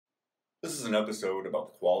This is an episode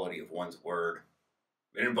about the quality of one's word.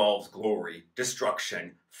 It involves glory,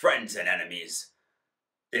 destruction, friends, and enemies.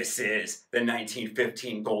 This is the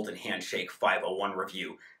 1915 Golden Handshake 501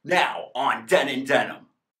 review, now on Denim.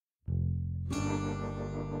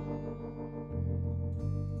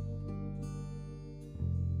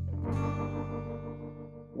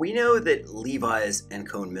 We know that Levi's and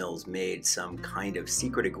Cone Mills made some kind of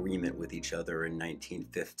secret agreement with each other in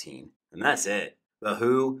 1915, and that's it. The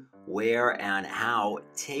who, where, and how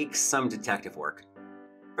takes some detective work.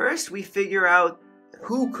 First, we figure out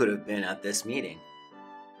who could have been at this meeting.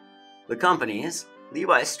 The companies,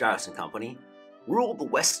 Levi Strauss & Company, ruled the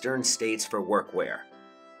western states for workwear.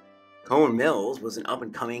 Cone Mills was an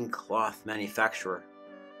up-and-coming cloth manufacturer.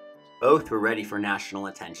 Both were ready for national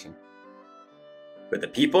attention. But the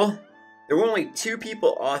people? There were only two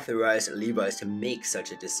people authorized at Levi's to make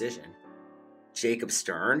such a decision. Jacob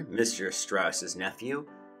Stern, Mr. Strauss's nephew,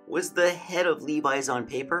 was the head of Levi's on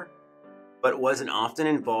paper, but wasn't often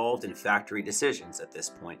involved in factory decisions at this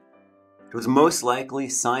point. It was most likely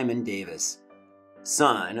Simon Davis,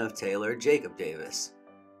 son of tailor Jacob Davis.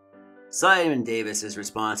 Simon Davis is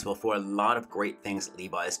responsible for a lot of great things at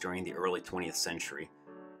Levi's during the early 20th century.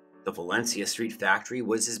 The Valencia Street factory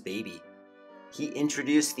was his baby. He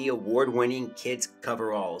introduced the award-winning kids'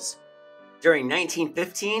 coveralls. During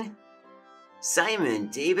 1915, Simon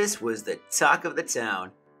Davis was the talk of the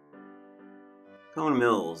town. Cone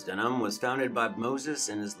Mills Denim was founded by Moses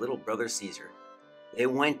and his little brother Caesar. They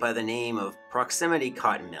went by the name of Proximity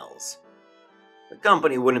Cotton Mills. The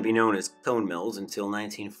company wouldn't be known as Cone Mills until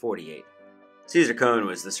 1948. Caesar Cone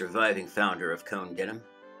was the surviving founder of Cone Denim,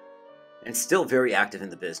 and still very active in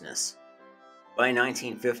the business. By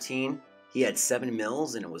 1915, he had 7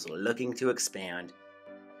 mills and was looking to expand.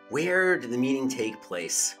 Where did the meeting take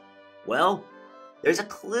place? Well, there's a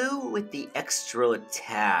clue with the extra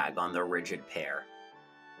tag on the rigid pair.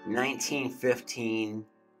 1915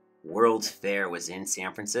 World's Fair was in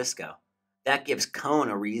San Francisco. That gives Cone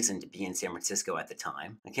a reason to be in San Francisco at the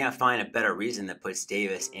time. I can't find a better reason that puts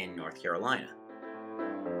Davis in North Carolina.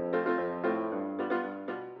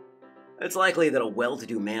 It's likely that a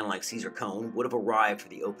well-to-do man like Caesar Cone would have arrived for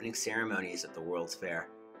the opening ceremonies at the World's Fair.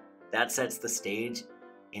 That sets the stage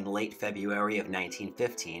in late February of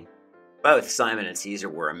 1915. Both Simon and Caesar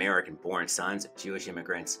were American-born sons of Jewish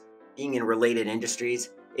immigrants. Being in related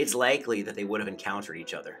industries, it's likely that they would have encountered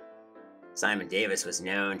each other. Simon Davis was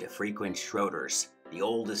known to frequent Schroeder's, the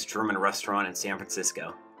oldest German restaurant in San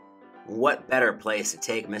Francisco. What better place to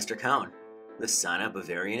take Mr. Cone, the son of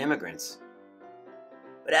Bavarian immigrants?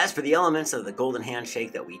 But as for the elements of the Golden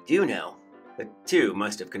Handshake that we do know, the two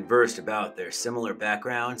must have conversed about their similar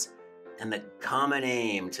backgrounds and the common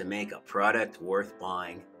aim to make a product worth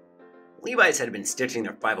buying. Levi's had been stitching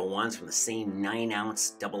their 501s from the same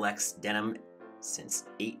 9-ounce XX denim since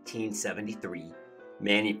 1873,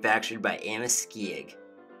 manufactured by Amos-Skijig.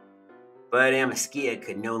 But Amos-Skijig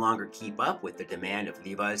could no longer keep up with the demand of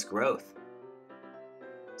Levi's growth.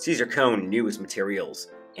 Caesar Cone knew his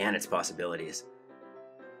materials and its possibilities.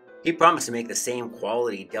 He promised to make the same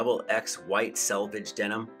quality XX white selvage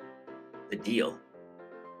denim. The deal: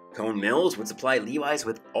 Cone Mills would supply Levi's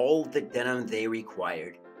with all the denim they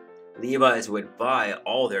required. Levi's would buy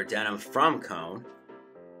all their denim from Cone.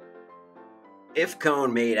 If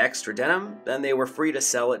Cone made extra denim, then they were free to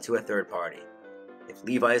sell it to a third party. If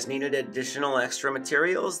Levi's needed additional extra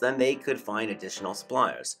materials, then they could find additional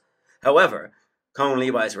suppliers. However,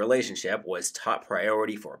 Cone-Levi's relationship was top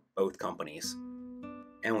priority for both companies.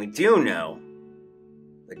 And we do know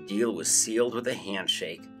the deal was sealed with a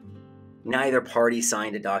handshake. Neither party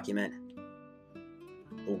signed a document.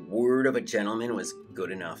 The word of a gentleman was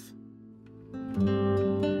good enough.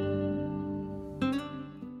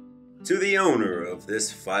 To the owner of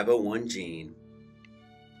this 501 jean.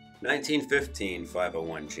 1915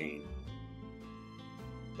 501 jean.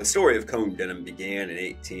 The story of Cone Denim began in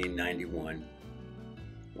 1891,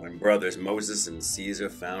 when brothers Moses and Caesar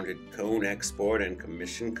founded Cone Export and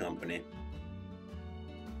Commission Company.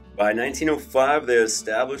 By 1905, they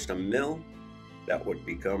established a mill that would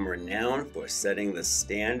become renowned for setting the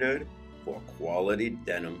standard for quality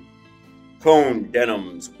denim. Cone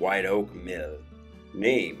Denim's White Oak Mill,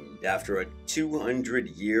 named after a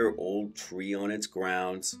 200-year-old tree on its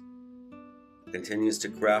grounds, continues to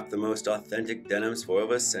craft the most authentic denims for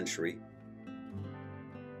over a century.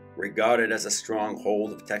 Regarded as a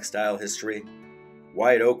stronghold of textile history,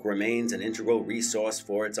 White Oak remains an integral resource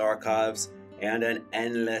for its archives and an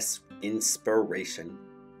endless inspiration.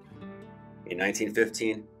 In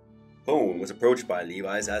 1915, Cone was approached by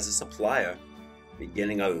Levi's as a supplier,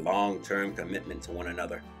 beginning a long-term commitment to one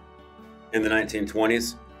another. In the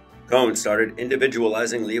 1920s, Cone started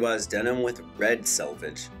individualizing Levi's denim with red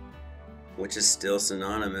selvage, which is still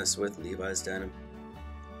synonymous with Levi's denim.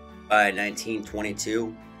 By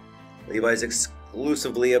 1922, Levi's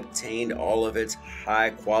exclusively obtained all of its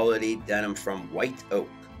high-quality denim from white oak.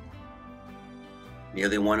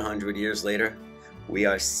 Nearly 100 years later, we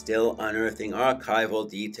are still unearthing archival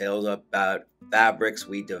details about fabrics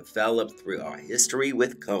we developed through our history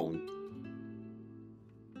with Cone.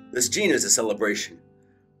 This jean is a celebration,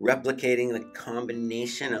 replicating the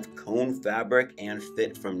combination of Cone fabric and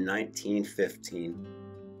fit from 1915.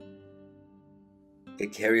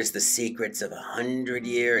 It carries the secrets of a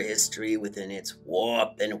 100-year history within its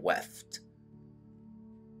warp and weft.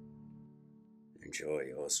 Enjoy,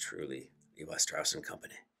 yours truly, Levi Strauss &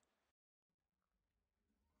 Company.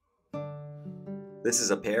 This is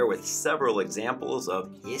a pair with several examples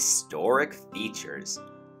of historic features.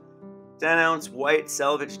 10-ounce white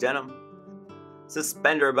selvage denim,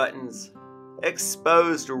 suspender buttons,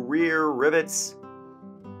 exposed rear rivets,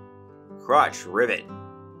 crotch rivet,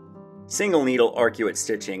 single needle arcuate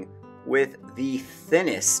stitching with the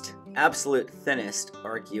thinnest, absolute thinnest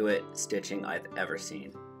arcuate stitching I've ever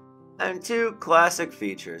seen. And two classic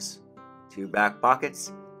features, two back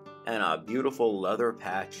pockets and a beautiful leather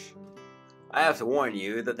patch. I have to warn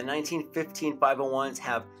you that the 1915 501s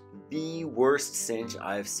have the worst cinch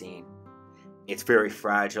I've seen. It's very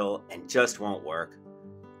fragile and just won't work.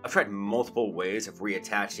 I've tried multiple ways of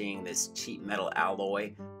reattaching this cheap metal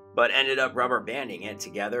alloy, but ended up rubber banding it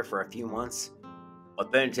together for a few months,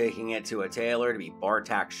 but then taking it to a tailor to be bar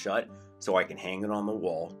tacked shut so I can hang it on the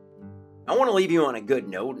wall. I want to leave you on a good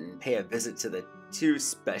note and pay a visit to the two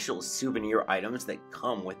special souvenir items that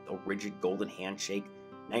come with the rigid golden handshake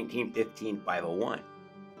 1915 501.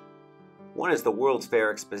 One is the World's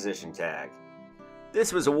Fair Exposition Tag.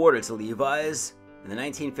 This was awarded to Levi's in the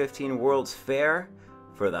 1915 World's Fair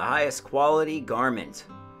for the highest quality garment.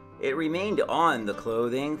 It remained on the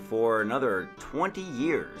clothing for another 20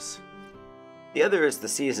 years. The other is the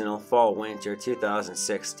seasonal Fall-Winter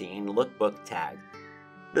 2016 Lookbook Tag.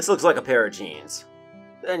 This looks like a pair of jeans.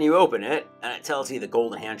 Then you open it, and it tells you the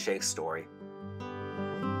Golden Handshake story.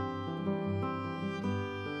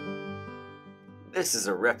 This is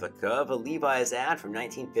a replica of a Levi's ad from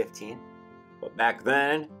 1915, but back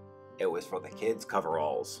then, it was for the kids'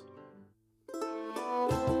 coveralls.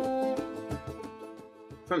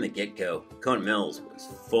 From the get-go, Cone Mills was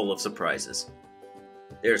full of surprises.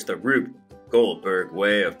 There's the Rube Goldberg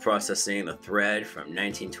way of processing the thread from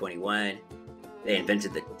 1921. They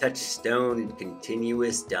invented the touchstone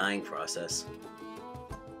continuous dyeing process.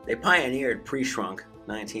 They pioneered pre-shrunk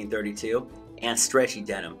 1932 and stretchy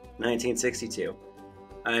denim 1962,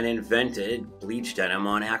 and invented bleach denim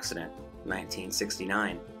on accident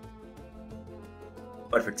 1969.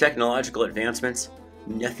 But for technological advancements,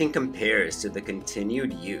 nothing compares to the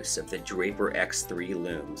continued use of the Draper X3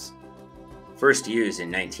 looms. First used in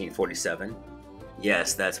 1947.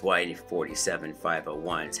 Yes, that's why 47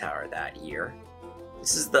 501s are that year.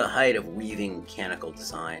 This is the height of weaving mechanical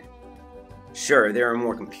design. Sure, there are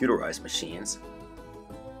more computerized machines,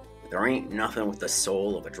 but there ain't nothing with the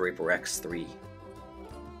soul of a Draper X3.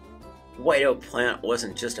 The White Oak plant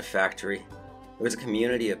wasn't just a factory, it was a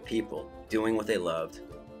community of people doing what they loved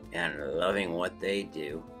and loving what they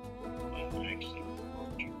do.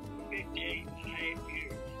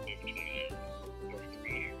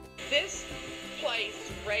 This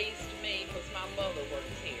place raised me because my mother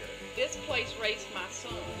works here. This place raised my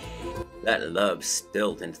son. That love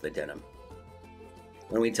spilled into the denim.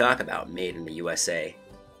 When we talk about made in the USA,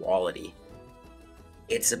 quality,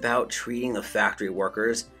 it's about treating the factory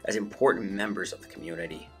workers as important members of the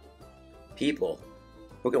community. People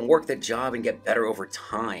who can work the job and get better over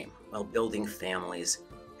time while building families,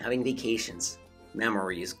 having vacations,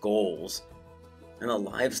 memories, goals, and the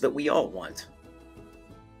lives that we all want.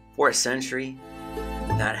 For a century,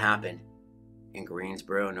 that happened in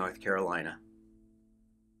Greensboro, North Carolina.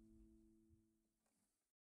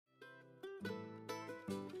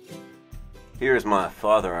 Here's my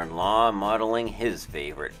father-in-law modeling his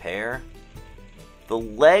favorite pair. The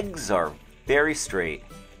legs are very straight.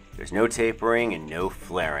 There's no tapering and no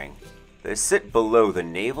flaring. They sit below the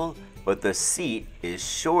navel, but the seat is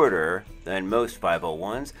shorter than most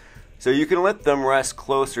 501s, so you can let them rest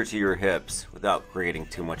closer to your hips without creating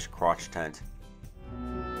too much crotch tent.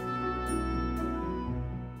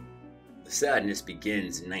 The sadness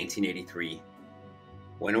begins in 1983,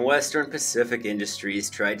 when Western Pacific Industries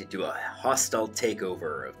tried to do a hostile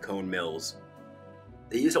takeover of Cone Mills.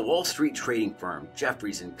 They used a Wall Street trading firm,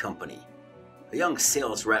 Jeffries & Company. A young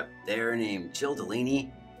sales rep there named Jill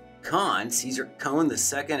Delaney conned Caesar Cone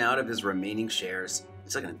II out of his remaining shares.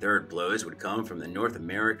 The second and third blows would come from the North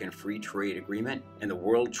American Free Trade Agreement and the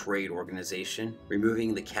World Trade Organization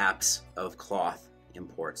removing the caps of cloth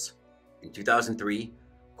imports. In 2003,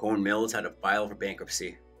 Cone Mills had to file for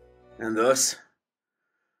bankruptcy, and thus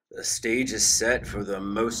the stage is set for the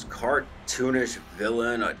most cartoonish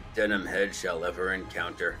villain a denim head shall ever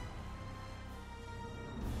encounter.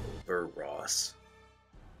 Wilbur Ross.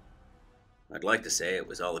 I'd like to say it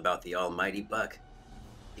was all about the almighty buck,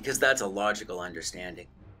 because that's a logical understanding.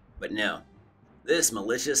 But no, this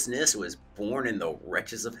maliciousness was born in the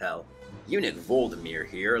wretches of hell. Eunuch Voldemir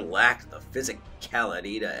here lacked the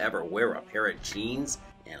physicality to ever wear a pair of jeans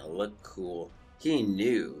and look cool. He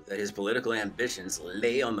knew that his political ambitions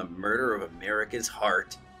lay on the murder of America's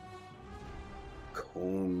heart.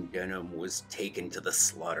 Cone Denim was taken to the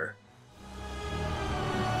slaughter.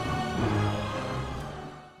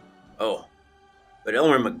 Oh, but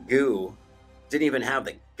Elmer Magoo didn't even have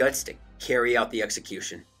the guts to carry out the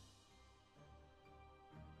execution.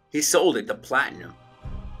 He sold it to Platinum,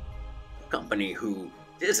 a company who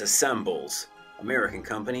disassembles American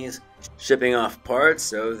companies, shipping off parts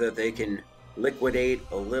so that they can liquidate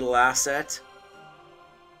a little asset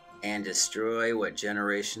and destroy what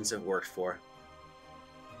generations have worked for.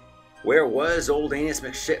 Where was old Anus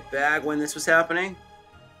McShitbag when this was happening?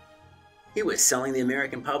 He was selling the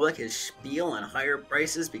American public his spiel on higher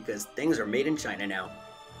prices because things are made in China now.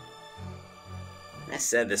 I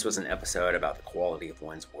said this was an episode about the quality of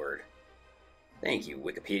one's word. Thank you,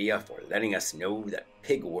 Wikipedia, for letting us know that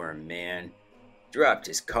Pigworm Man dropped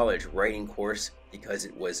his college writing course because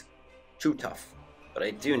it was too tough. But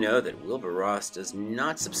I do know that Wilbur Ross does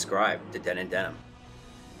not subscribe to Denim.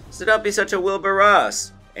 So don't be such a Wilbur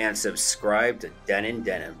Ross and subscribe to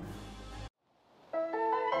Denim.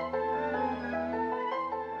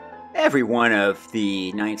 Every one of the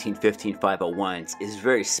 1915 501s is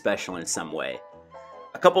very special in some way.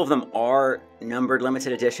 A couple of them are numbered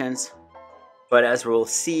limited editions, but as we'll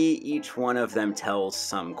see, each one of them tells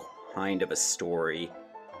some kind of a story.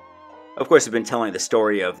 Of course, we've been telling the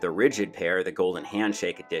story of the rigid pair, the Golden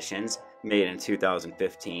Handshake editions, made in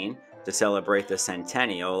 2015 to celebrate the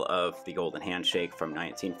centennial of the Golden Handshake from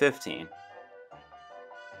 1915.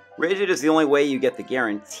 Rigid is the only way you get the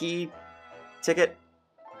guaranteed ticket.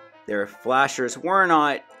 Their flashers were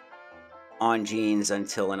not on jeans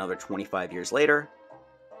until another 25 years later.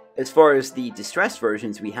 As far as the distressed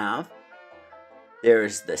versions we have,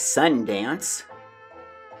 there's the Sundance,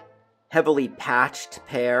 heavily patched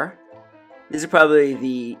pair. These are probably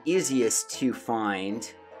the easiest to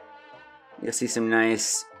find. You'll see some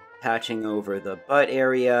nice patching over the butt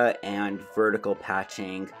area and vertical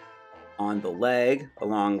patching on the leg,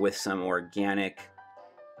 along with some organic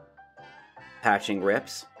patching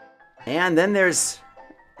rips. And then there's,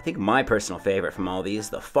 I think, my personal favorite from all these,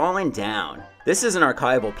 the Fallen Down. This is an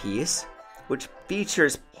archival piece, which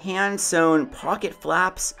features hand-sewn pocket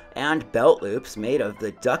flaps and belt loops made of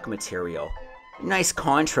the duck material. Nice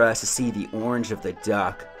contrast to see the orange of the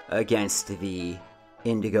duck against the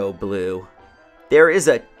indigo blue. There is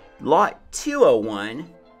a Lot 201,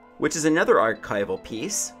 which is another archival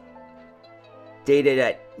piece, dated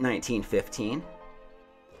at 1915.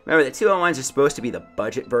 Remember, the 201s are supposed to be the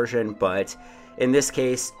budget version, but in this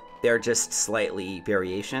case, they're just slightly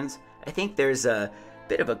variations. I think there's a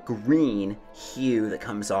bit of a green hue that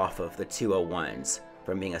comes off of the 201s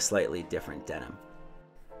from being a slightly different denim.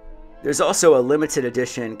 There's also a limited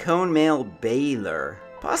edition Cone Mail Baylor,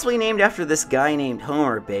 possibly named after this guy named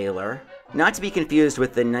Homer Baylor, not to be confused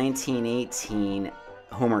with the 1918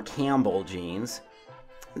 Homer Campbell jeans.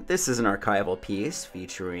 This is an archival piece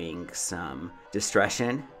featuring some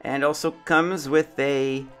discretion and also comes with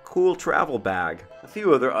a cool travel bag. A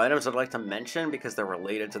few other items I'd like to mention because they're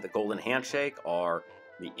related to the Golden Handshake are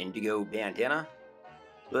the indigo bandana,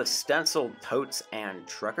 the stenciled totes and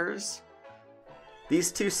truckers.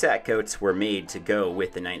 These two sack coats were made to go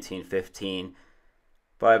with the 1915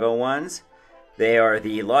 501s. They are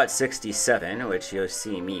the Lot 67, which you'll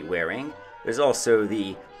see me wearing. There's also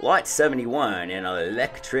the Lot 71 in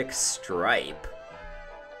electric stripe.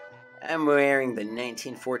 I'm wearing the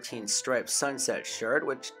 1914 striped sunset shirt,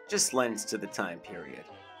 which just lends to the time period.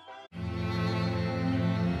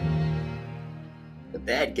 The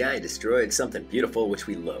bad guy destroyed something beautiful which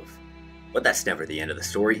we love. But that's never the end of the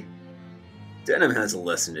story. Denim has a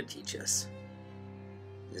lesson to teach us.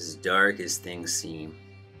 As dark as things seem,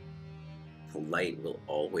 the light will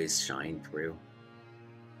always shine through.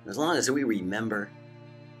 As long as we remember,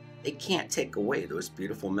 they can't take away those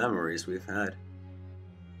beautiful memories we've had.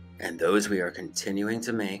 And those we are continuing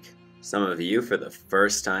to make, some of you for the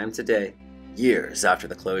first time today, years after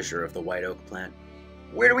the closure of the White Oak plant.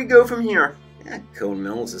 Where do we go from here? Yeah, Cone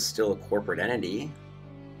Mills is still a corporate entity,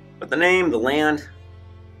 but the name, the land,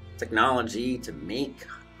 technology to make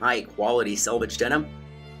high-quality selvage denim,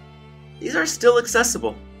 these are still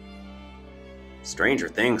accessible. Stranger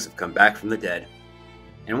things have come back from the dead,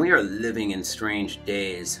 and we are living in strange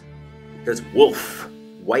days because W.O.L.F,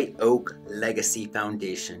 White Oak Legacy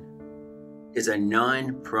Foundation, is a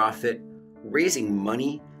non-profit raising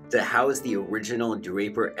money to house the original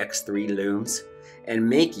Draper X3 looms and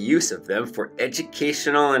make use of them for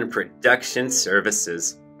educational and production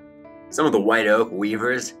services. Some of the White Oak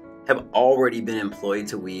weavers have already been employed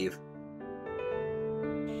to weave.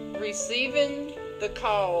 Receiving the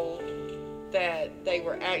call that they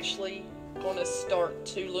were actually going to start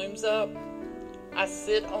 2 looms up, I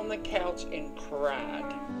sit on the couch and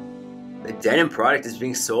cried. The denim product is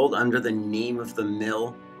being sold under the name of the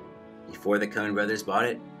mill before the Cone brothers bought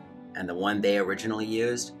it, and the one they originally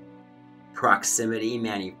used, Proximity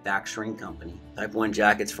Manufacturing Company. Type 1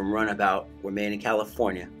 jackets from Runabout were made in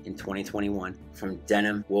California in 2021 from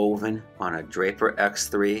denim woven on a Draper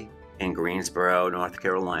X3 in Greensboro, North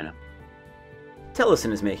Carolina.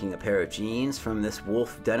 Tellison is making a pair of jeans from this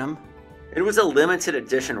W.O.L.F denim. It was a limited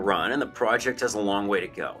edition run and the project has a long way to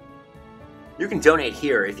go. You can donate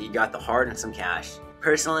here if you got the heart and some cash.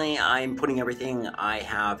 Personally, I'm putting everything I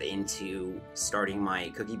have into starting my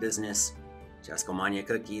cookie business, Jaskomania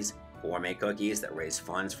Cookies, gourmet cookies that raise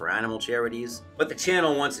funds for animal charities, but the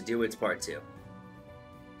channel wants to do its part too.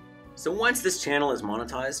 So once this channel is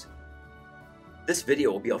monetized, this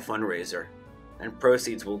video will be a fundraiser and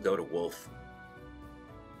proceeds will go to W.O.L.F.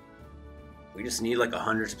 We just need like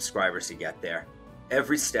 100 subscribers to get there.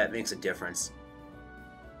 Every step makes a difference.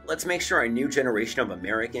 Let's make sure a new generation of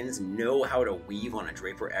Americans know how to weave on a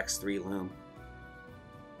Draper X3 loom.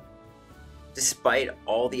 Despite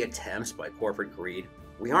all the attempts by corporate greed,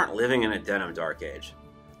 we aren't living in a denim dark age.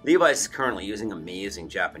 Levi's is currently using amazing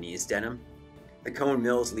Japanese denim. The Cone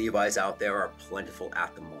Mills Levi's out there are plentiful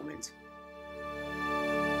at the moment.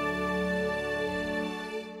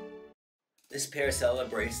 This pair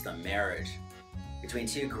celebrates the marriage between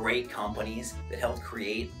 2 great companies that helped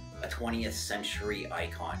create a 20th century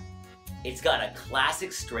icon. It's got a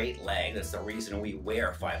classic straight leg, that's the reason we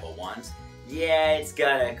wear 501s. Yeah, it's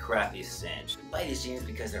got a crappy cinch. We buy these jeans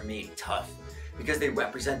because they're made tough, because they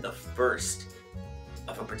represent the first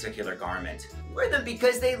of a particular garment. We wear them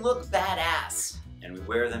because they look badass. And we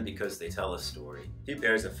wear them because they tell a story. 2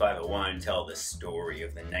 pairs of 501 tell the story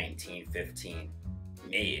of the 1915,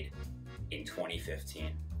 made in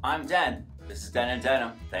 2015. I'm Den. This is Den and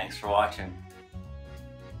Denim. Thanks for watching.